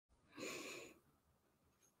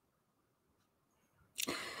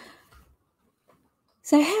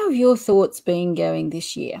So how have your thoughts been going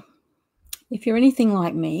this year? If you're anything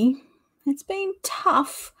like me, it's been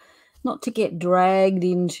tough not to get dragged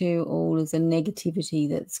into all of the negativity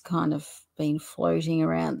that's kind of been floating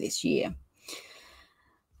around this year.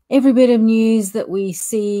 Every bit of news that we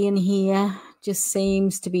see and hear just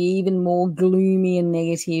seems to be even more gloomy and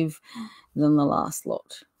negative than the last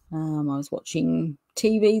lot. I was watching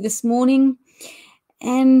TV this morning,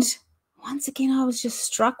 and once again, I was just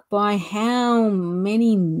struck by how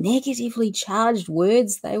many negatively charged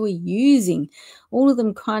words they were using. All of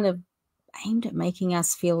them kind of aimed at making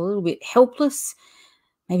us feel a little bit helpless,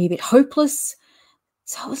 maybe a bit hopeless.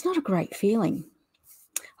 So it was not a great feeling.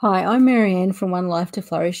 Hi, I'm Marianne from One Life to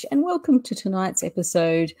Flourish, and welcome to tonight's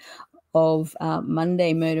episode of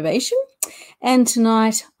Monday Motivation. And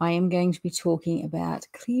tonight I am going to be talking about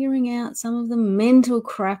clearing out some of the mental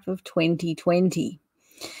crap of 2020.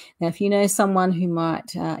 Now, if you know someone who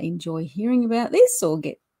might enjoy hearing about this or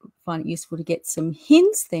find it useful to get some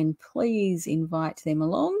hints, then please invite them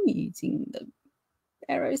along using the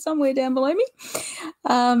arrow somewhere down below me.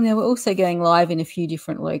 Now, we're also going live in a few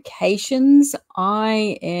different locations.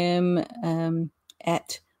 I am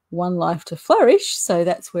at One Life to Flourish, so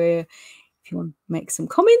that's where, if you want to make some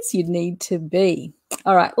comments, you'd need to be.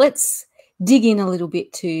 All right, let's dig in a little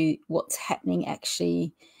bit to what's happening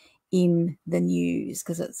actually in the news,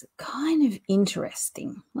 because it's kind of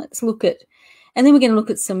interesting. Let's look at, and then we're going to look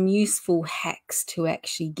at some useful hacks to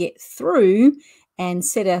actually get through and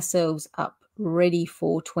set ourselves up ready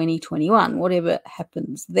for 2021, whatever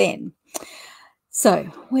happens then. So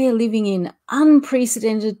we're living in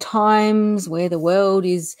unprecedented times where the world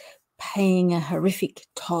is paying a horrific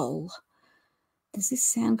toll. Does this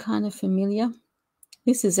sound kind of familiar?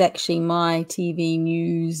 This is actually my TV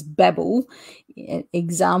news babble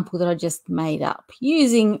example that I just made up,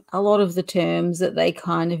 using a lot of the terms that they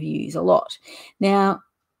kind of use a lot. Now,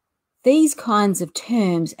 these kinds of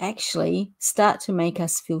terms actually start to make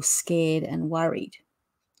us feel scared and worried.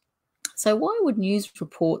 So why would news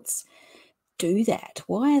reports do that?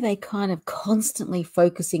 Why are they kind of constantly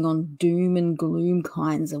focusing on doom and gloom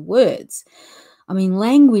kinds of words? I mean,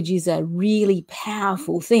 language is a really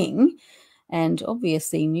powerful thing, and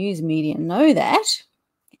obviously news media know that.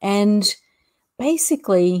 And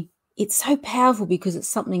basically, it's so powerful because it's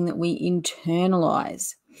something that we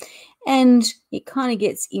internalize. And it kind of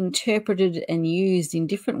gets interpreted and used in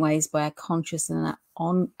different ways by our conscious and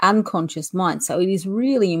our unconscious mind. So it is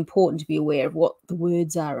really important to be aware of what the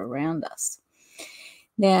words are around us.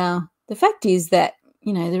 Now, the fact is that,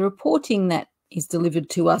 the reporting that is delivered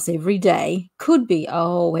to us every day could be a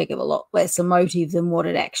whole heck of a lot less emotive than what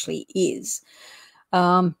it actually is.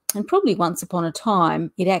 And probably once upon a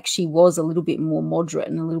time, it actually was a little bit more moderate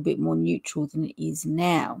and a little bit more neutral than it is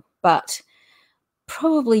now. But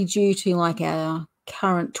probably due to our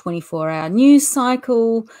current 24-hour news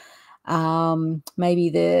cycle, maybe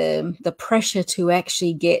the pressure to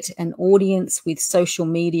actually get an audience with social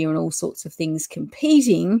media and all sorts of things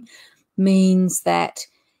competing means that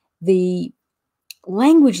the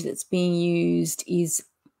language that's being used is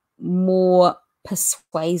more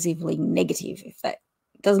persuasively negative, if that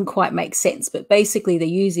doesn't quite make sense. But basically they're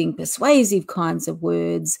using persuasive kinds of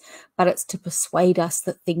words, but it's to persuade us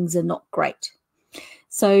that things are not great.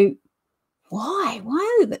 So why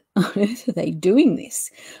on earth are they doing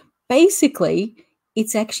this? Basically,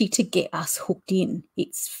 it's actually to get us hooked in.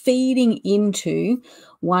 It's feeding into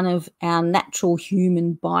one of our natural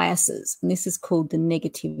human biases, and this is called the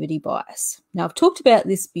negativity bias. Now, I've talked about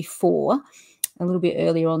this before, a little bit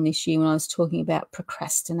earlier on this year when I was talking about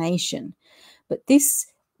procrastination, but this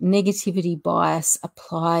negativity bias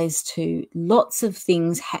applies to lots of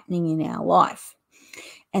things happening in our life.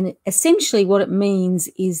 And essentially what it means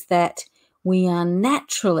is that we are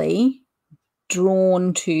naturally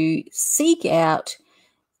drawn to seek out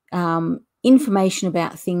information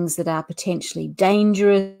about things that are potentially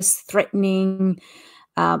dangerous, threatening,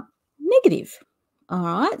 negative. All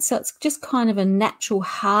right, so it's just kind of a natural,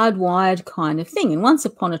 hardwired kind of thing. And once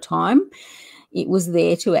upon a time, it was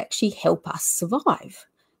there to actually help us survive.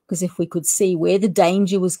 Because if we could see where the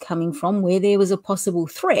danger was coming from, where there was a possible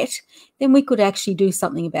threat, then we could actually do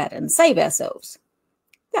something about it and save ourselves.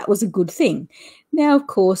 That was a good thing. Now, of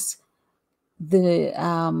course,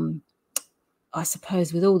 I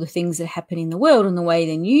suppose with all the things that happen in the world and the way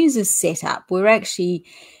the news is set up, we're actually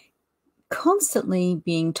constantly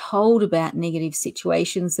being told about negative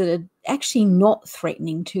situations that are actually not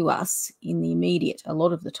threatening to us in the immediate a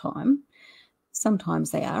lot of the time.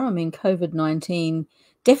 Sometimes they are. I mean, COVID-19,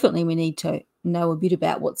 definitely we need to know a bit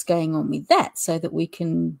about what's going on with that so that we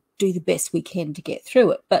can do the best we can to get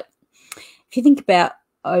through it. But if you think about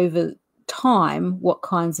over time what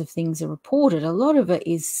kinds of things are reported, a lot of it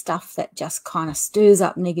is stuff that just kind of stirs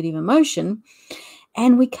up negative emotion,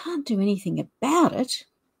 and we can't do anything about it.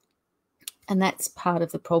 And that's part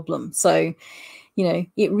of the problem. So,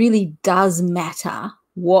 it really does matter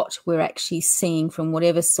what we're actually seeing from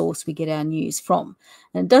whatever source we get our news from.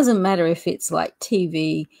 And it doesn't matter if it's like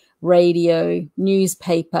TV, radio,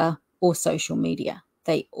 newspaper, or social media.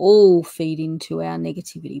 They all feed into our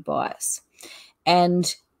negativity bias.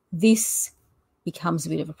 And this becomes a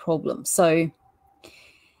bit of a problem. So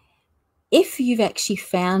if you've actually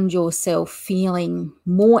found yourself feeling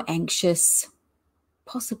more anxious,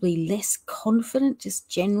 possibly less confident, just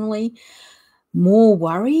generally more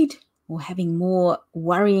worried, or having more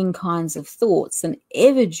worrying kinds of thoughts than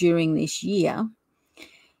ever during this year,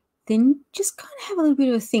 then just kind of have a little bit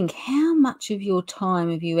of a think. How much of your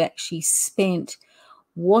time have you actually spent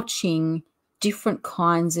watching different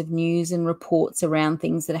kinds of news and reports around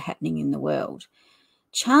things that are happening in the world?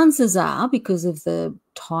 Chances are, because of the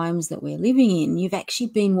times that we're living in, you've actually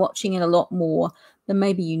been watching it a lot more than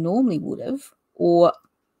maybe you normally would have, or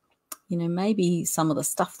maybe some of the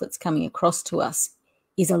stuff that's coming across to us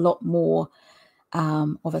is a lot more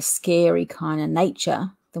of a scary kind of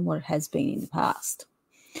nature than what it has been in the past.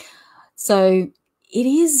 So it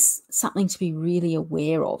is something to be really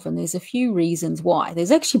aware of, and there's a few reasons why.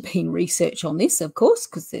 There's actually been research on this, of course,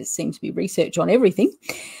 because there seems to be research on everything.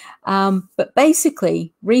 But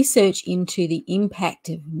basically, research into the impact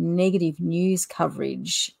of negative news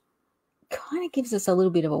coverage kind of gives us a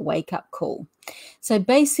little bit of a wake-up call. So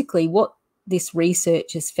basically what this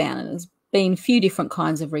research has found, and there's been a few different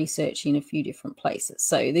kinds of research in a few different places.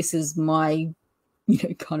 So this is my,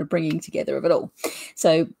 kind of bringing together of it all.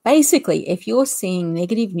 So basically, if you're seeing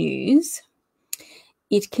negative news,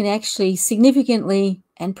 it can actually significantly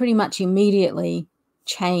and pretty much immediately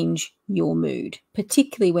change your mood,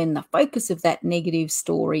 particularly when the focus of that negative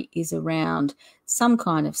story is around some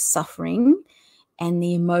kind of suffering and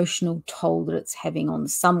the emotional toll that it's having on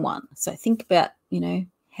someone. So think about,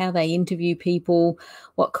 how they interview people,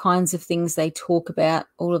 what kinds of things they talk about,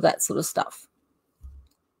 all of that sort of stuff.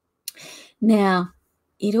 Now,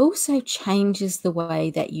 it also changes the way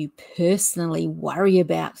that you personally worry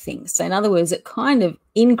about things. So in other words, it kind of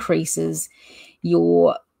increases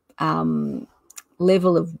your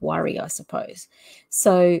level of worry, I suppose.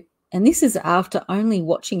 So, and this is after only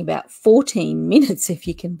watching about 14 minutes, if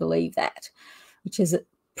you can believe that, which is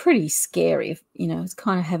pretty scary. It's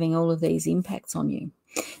kind of having all of these impacts on you.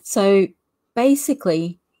 So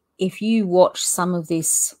basically, if you watch some of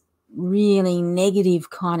this really negative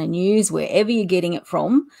kind of news, wherever you're getting it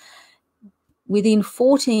from, within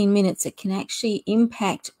 14 minutes, it can actually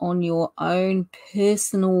impact on your own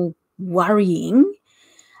personal worrying.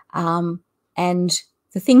 And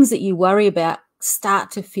the things that you worry about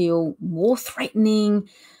start to feel more threatening,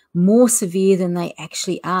 more severe than they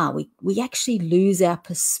actually are. We actually lose our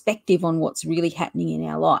perspective on what's really happening in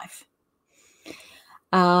our life.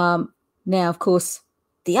 Now, of course,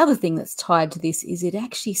 the other thing that's tied to this is it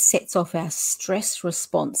actually sets off our stress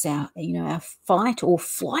response, our fight or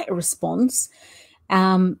flight response.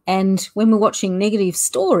 And when we're watching negative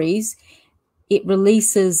stories, it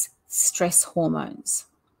releases stress hormones.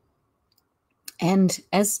 And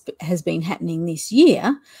as has been happening this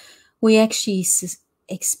year, we actually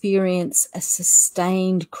experience a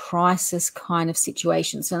sustained crisis kind of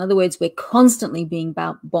situation. So in other words, we're constantly being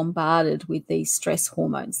bombarded with these stress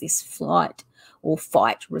hormones, this flight or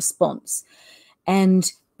fight response.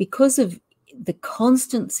 And because of the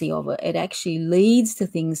constancy of it, it actually leads to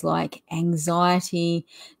things like anxiety,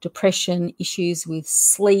 depression, issues with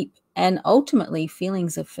sleep, and ultimately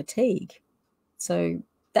feelings of fatigue. So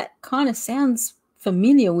that kind of sounds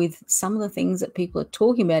familiar with some of the things that people are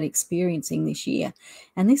talking about experiencing this year,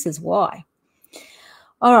 and this is why.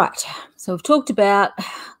 All right, so we've talked about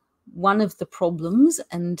one of the problems,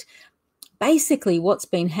 and basically what's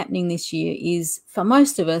been happening this year is, for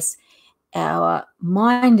most of us, our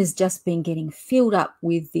mind has just been getting filled up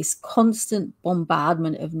with this constant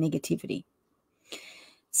bombardment of negativity.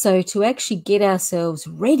 So to actually get ourselves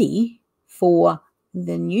ready for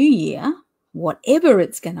the new year, whatever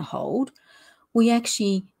it's going to hold, we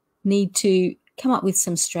actually need to come up with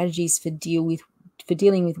some strategies for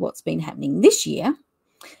dealing with what's been happening this year,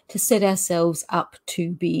 to set ourselves up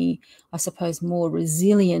to be, I suppose, more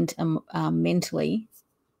resilient mentally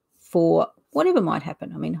for whatever might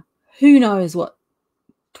happen. I mean, who knows what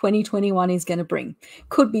 2021 is going to bring?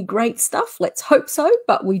 Could be great stuff. Let's hope so,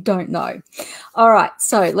 but we don't know. All right,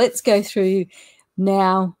 so let's go through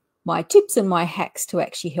now my tips and my hacks to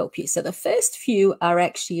actually help you. So the first few are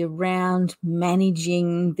actually around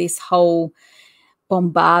managing this whole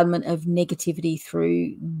bombardment of negativity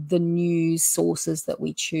through the news sources that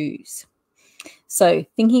we choose. So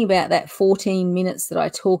thinking about that 14 minutes that I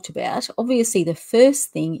talked about, obviously the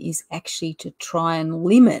first thing is actually to try and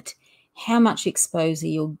limit how much exposure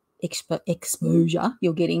you're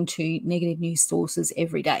getting to negative news sources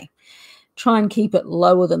every day. Try and keep it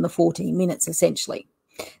lower than the 14 minutes essentially.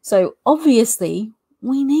 So obviously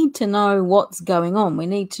we need to know what's going on. We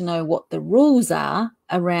need to know what the rules are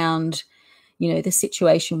around, the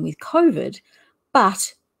situation with COVID,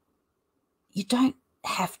 but you don't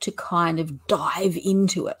have to kind of dive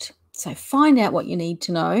into it. So find out what you need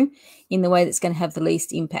to know in the way that's going to have the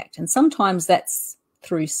least impact. And sometimes that's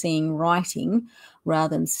through seeing writing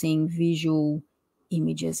rather than seeing visual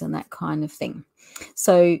images and that kind of thing.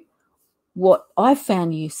 So what I've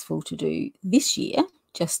found useful to do this year,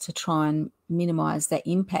 just to try and minimize that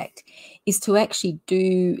impact, is to actually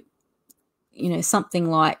do,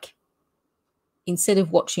 something like, instead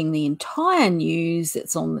of watching the entire news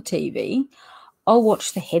that's on the TV, I'll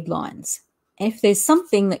watch the headlines. And if there's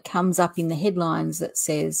something that comes up in the headlines that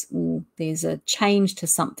says there's a change to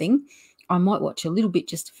something, I might watch a little bit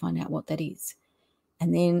just to find out what that is.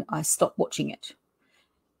 And then I stop watching it.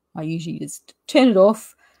 I usually just turn it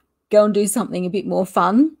off, go and do something a bit more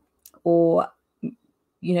fun, or,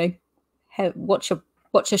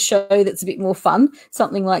 watch a show that's a bit more fun,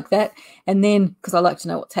 something like that. And then, because I like to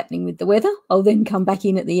know what's happening with the weather, I'll then come back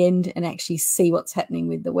in at the end and actually see what's happening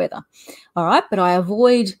with the weather. All right, but I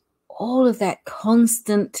avoid all of that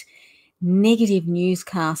constant negative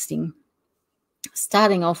newscasting,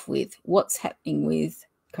 starting off with what's happening with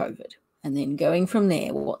COVID, and then going from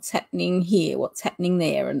there, what's happening here, what's happening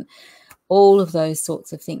there, and all of those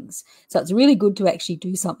sorts of things. So it's really good to actually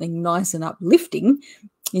do something nice and uplifting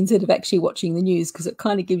instead of actually watching the news, because it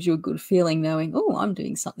kind of gives you a good feeling knowing, I'm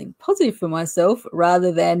doing something positive for myself,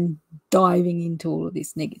 rather than diving into all of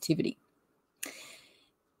this negativity.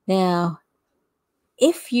 Now,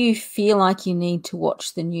 if you feel like you need to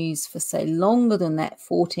watch the news for, say, longer than that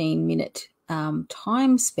 14-minute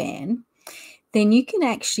time span, then you can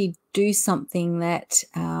actually do something that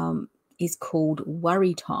is called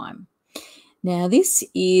worry time. Now, this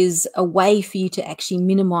is a way for you to actually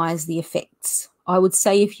minimize the effects. I would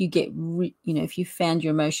say if you get, if you found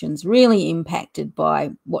your emotions really impacted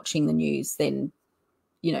by watching the news, then,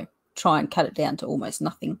 try and cut it down to almost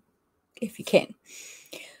nothing if you can.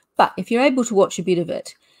 But if you're able to watch a bit of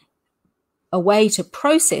it, a way to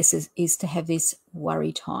process is to have this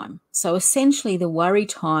worry time. So essentially the worry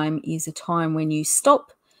time is a time when you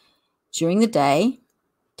stop during the day,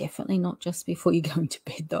 definitely not just before you're going to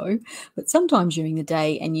bed though, but sometimes during the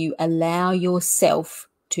day, and you allow yourself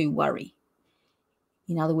to worry.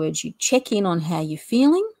 In other words, you check in on how you're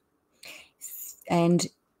feeling, and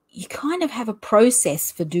you kind of have a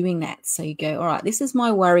process for doing that. So you go, all right, this is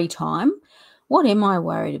my worry time. What am I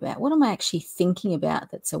worried about? What am I actually thinking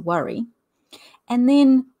about that's a worry? And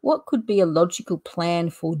then what could be a logical plan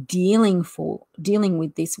for dealing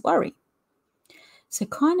with this worry? So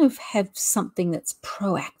kind of have something that's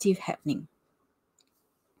proactive happening.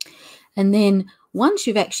 And then once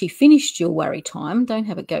you've actually finished your worry time, don't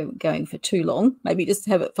have it going for too long. Maybe just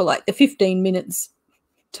have it for like the 15 minutes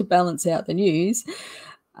to balance out the news.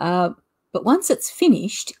 But once it's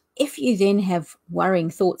finished, if you then have worrying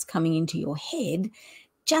thoughts coming into your head,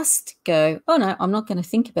 just go, oh no, I'm not going to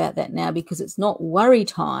think about that now because it's not worry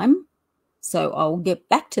time. So I'll get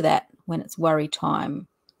back to that when it's worry time,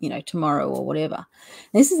 tomorrow or whatever.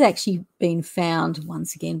 This has actually been found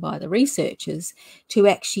once again by the researchers to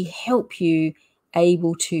actually help you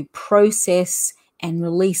able to process and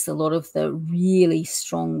release a lot of the really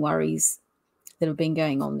strong worries that have been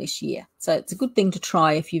going on this year. So it's a good thing to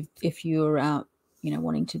try if you're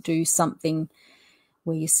wanting to do something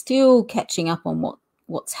where you're still catching up on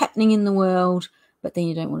what's happening in the world, but then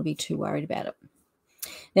you don't want to be too worried about it.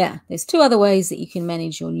 Now, there's two other ways that you can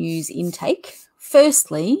manage your news intake.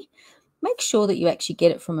 Firstly, make sure that you actually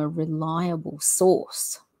get it from a reliable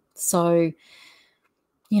source. So,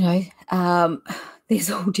 there's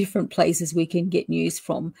all different places we can get news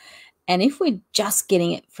from. And if we're just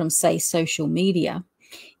getting it from, say, social media,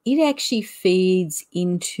 it actually feeds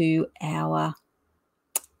into our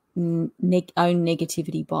own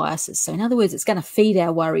negativity biases. So in other words, it's going to feed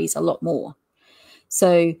our worries a lot more.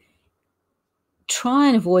 So try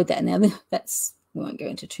and avoid that. Now, we won't go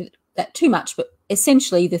into that too much, but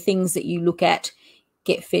essentially the things that you look at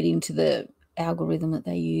get fed into the algorithm that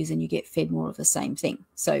they use, and you get fed more of the same thing.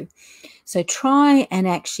 So try and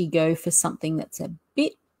actually go for something that's a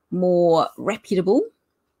bit more reputable.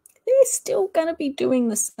 They're still going to be doing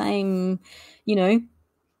the same,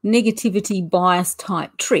 negativity bias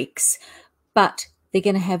type tricks, but they're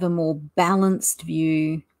going to have a more balanced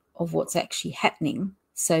view of what's actually happening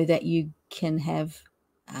so that you can have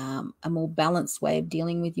a more balanced way of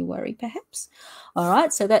dealing with your worry, perhaps. All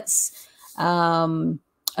right, so that's a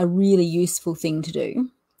really useful thing to do.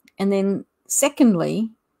 And then secondly,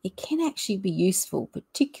 it can actually be useful,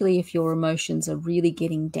 particularly if your emotions are really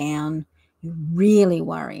getting down, you're really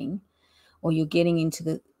worrying, or you're getting into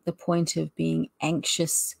the point of being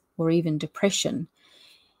anxious or even depression,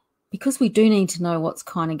 because we do need to know what's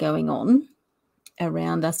kind of going on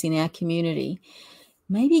around us in our community.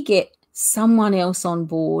 Maybe get someone else on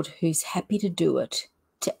board who's happy to do it,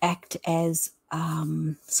 to act as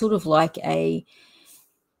sort of like a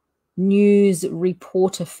news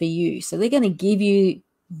reporter for you. So they're going to give you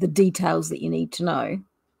the details that you need to know,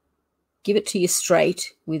 give it to you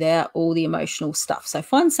straight without all the emotional stuff. So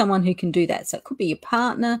find someone who can do that. So it could be your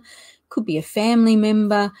partner, could be a family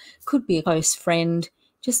member, could be a close friend.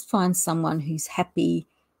 Just find someone who's happy,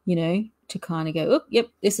 you know, to kind of go, oh, yep,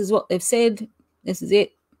 this is what they've said. This is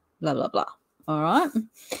it, blah, blah, blah. All right.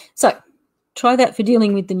 So try that for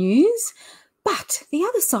dealing with the news. But the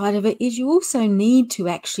other side of it is you also need to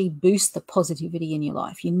actually boost the positivity in your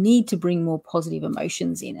life. You need to bring more positive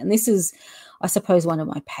emotions in. And this is, I suppose, one of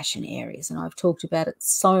my passion areas. And I've talked about it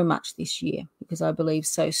so much this year because I believe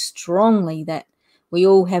so strongly that we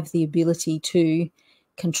all have the ability to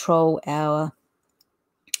control our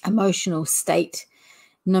emotional state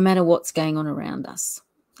no matter what's going on around us.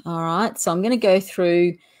 All right. So I'm going to go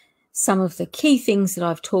through some of the key things that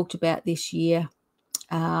I've talked about this year.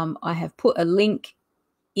 I have put a link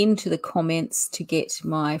into the comments to get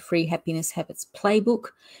my free happiness habits playbook.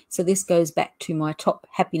 So this goes back to my top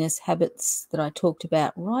happiness habits that I talked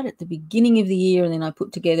about right at the beginning of the year, and then I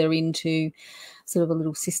put together into sort of a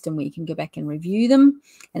little system where you can go back and review them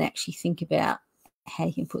and actually think about how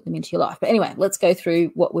you can put them into your life. But anyway, let's go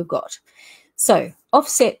through what we've got. So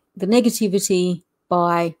offset the negativity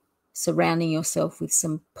by surrounding yourself with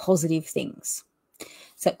some positive things.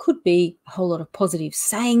 So it could be a whole lot of positive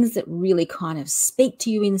sayings that really kind of speak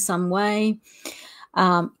to you in some way.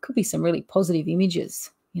 It could be some really positive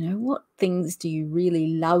images. You know, what things do you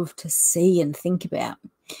really love to see and think about?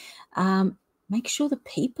 Make sure the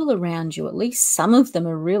people around you, at least some of them,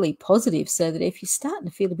 are really positive, so that if you're starting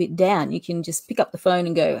to feel a bit down, you can just pick up the phone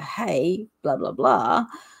and go, hey, blah, blah, blah,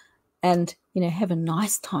 and, you know, have a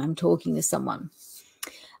nice time talking to someone.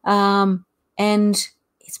 And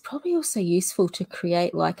it's probably also useful to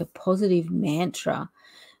create like a positive mantra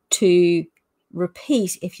to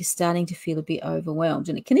repeat if you're starting to feel a bit overwhelmed.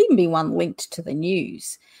 And it can even be one linked to the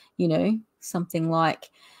news, you know, something like,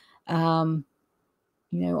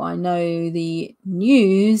 you know, I know the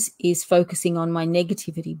news is focusing on my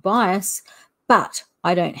negativity bias, but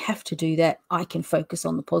I don't have to do that. I can focus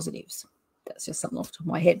on the positives. That's just something off the top of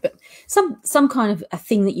my head, but some kind of a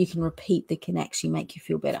thing that you can repeat that can actually make you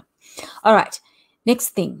feel better. All right. Next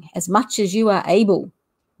thing, as much as you are able,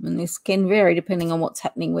 and this can vary depending on what's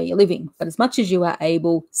happening where you're living, but as much as you are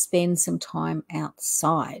able, spend some time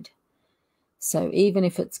outside. So even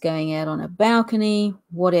if it's going out on a balcony,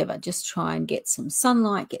 whatever, just try and get some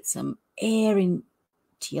sunlight, get some air into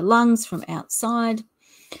your lungs from outside.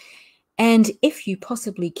 And if you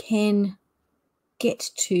possibly can,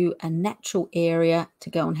 get to a natural area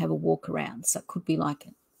to go and have a walk around. So it could be like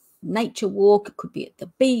a nature walk, it could be at the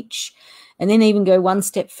beach, and then even go one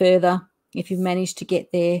step further. If you've managed to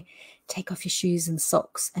get there, take off your shoes and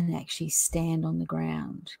socks and actually stand on the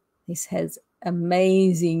ground. This has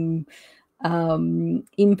amazing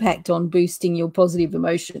impact on boosting your positive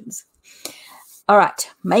emotions. All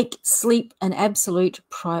right, make sleep an absolute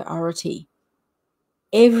priority.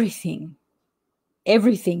 Everything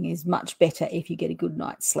is much better if you get a good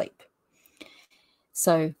night's sleep.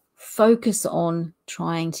 So focus on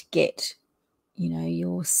trying to get, you know,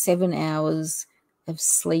 your 7 hours of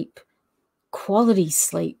sleep, quality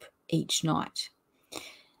sleep each night.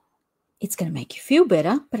 It's going to make you feel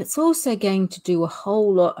better, but it's also going to do a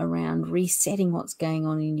whole lot around resetting what's going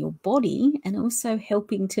on in your body and also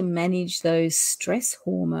helping to manage those stress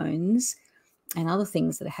hormones and other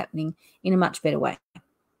things that are happening in a much better way.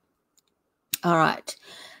 All right.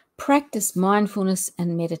 Practice mindfulness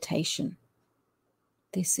and meditation.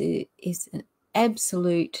 This is an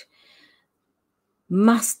absolute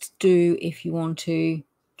must do if you want to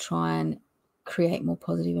try and create more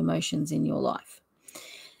positive emotions in your life.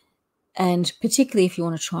 And particularly if you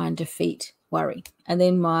want to try and defeat worry. And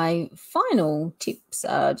then my final tips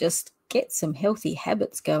are just get some healthy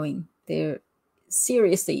habits going. They're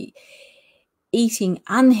seriously eating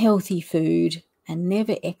unhealthy food and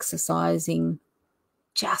never exercising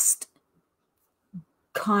just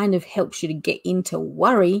kind of helps you to get into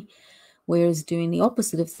worry whereas doing the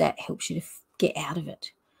opposite of that helps you to get out of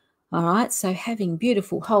it. All right, so having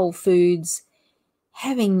beautiful whole foods,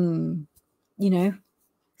 having,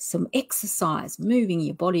 some exercise, moving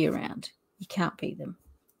your body around, you can't beat them.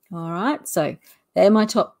 All right, so they're my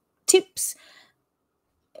top tips.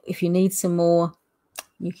 If you need some more,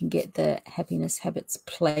 you can get the Happiness Habits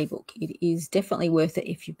Playbook. It is definitely worth it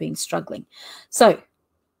if you've been struggling. So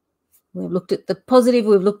we've looked at the positive,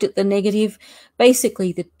 we've looked at the negative.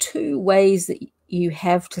 Basically, the two ways that you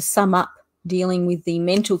have to sum up dealing with the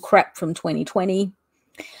mental crap from 2020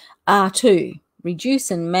 are to reduce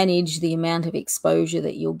and manage the amount of exposure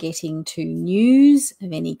that you're getting to news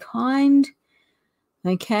of any kind.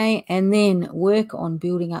 Okay, and then work on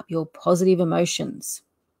building up your positive emotions.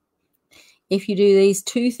 If you do these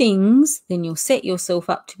two things, then you'll set yourself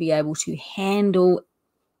up to be able to handle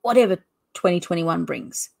whatever 2021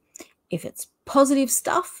 brings. If it's positive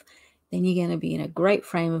stuff, then you're going to be in a great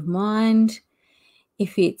frame of mind.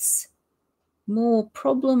 If it's more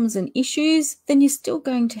problems and issues, then you're still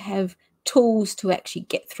going to have tools to actually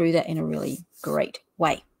get through that in a really great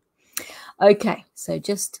way. Okay, so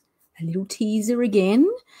just a little teaser again,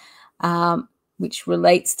 which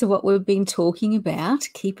relates to what we've been talking about.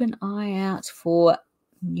 Keep an eye out for a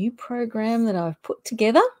new program that I've put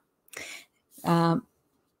together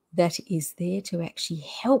that is there to actually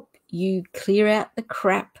help you clear out the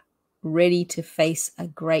crap, ready to face a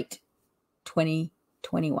great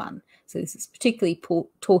 2021. So this is particularly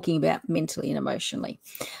talking about mentally and emotionally.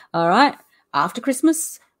 All right, after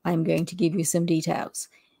Christmas, I'm going to give you some details,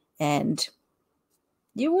 and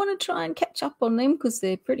you want to try and catch up on them because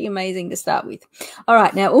they're pretty amazing to start with. All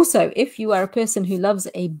right, now also, if you are a person who loves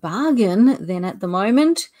a bargain, then at the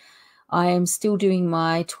moment, I am still doing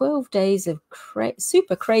my 12 days of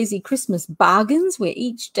super crazy Christmas bargains, where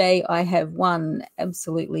each day I have one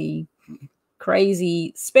absolutely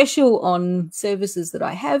crazy special on services that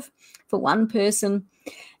I have for one person,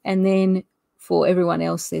 and then for everyone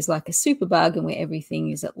else there's like a super bargain where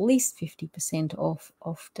everything is at least 50% off,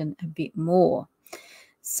 often a bit more.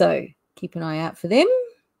 So keep an eye out for them,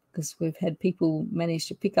 because we've had people manage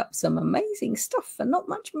to pick up some amazing stuff for not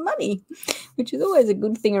much money, which is always a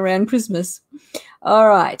good thing around Christmas. All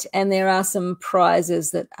right, and there are some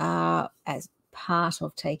prizes that are as part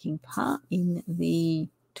of taking part in the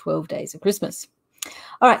 12 days of Christmas.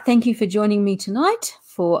 All right, thank you for joining me tonight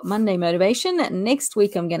for Monday Motivation. Next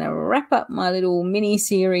week, I'm going to wrap up my little mini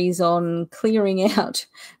series on clearing out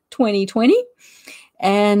 2020,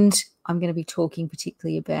 and I'm going to be talking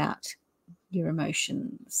particularly about your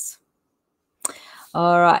emotions.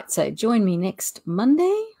 All right, so join me next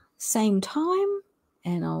Monday, same time,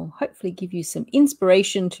 and I'll hopefully give you some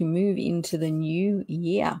inspiration to move into the new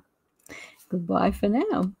year. Goodbye for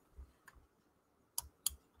now.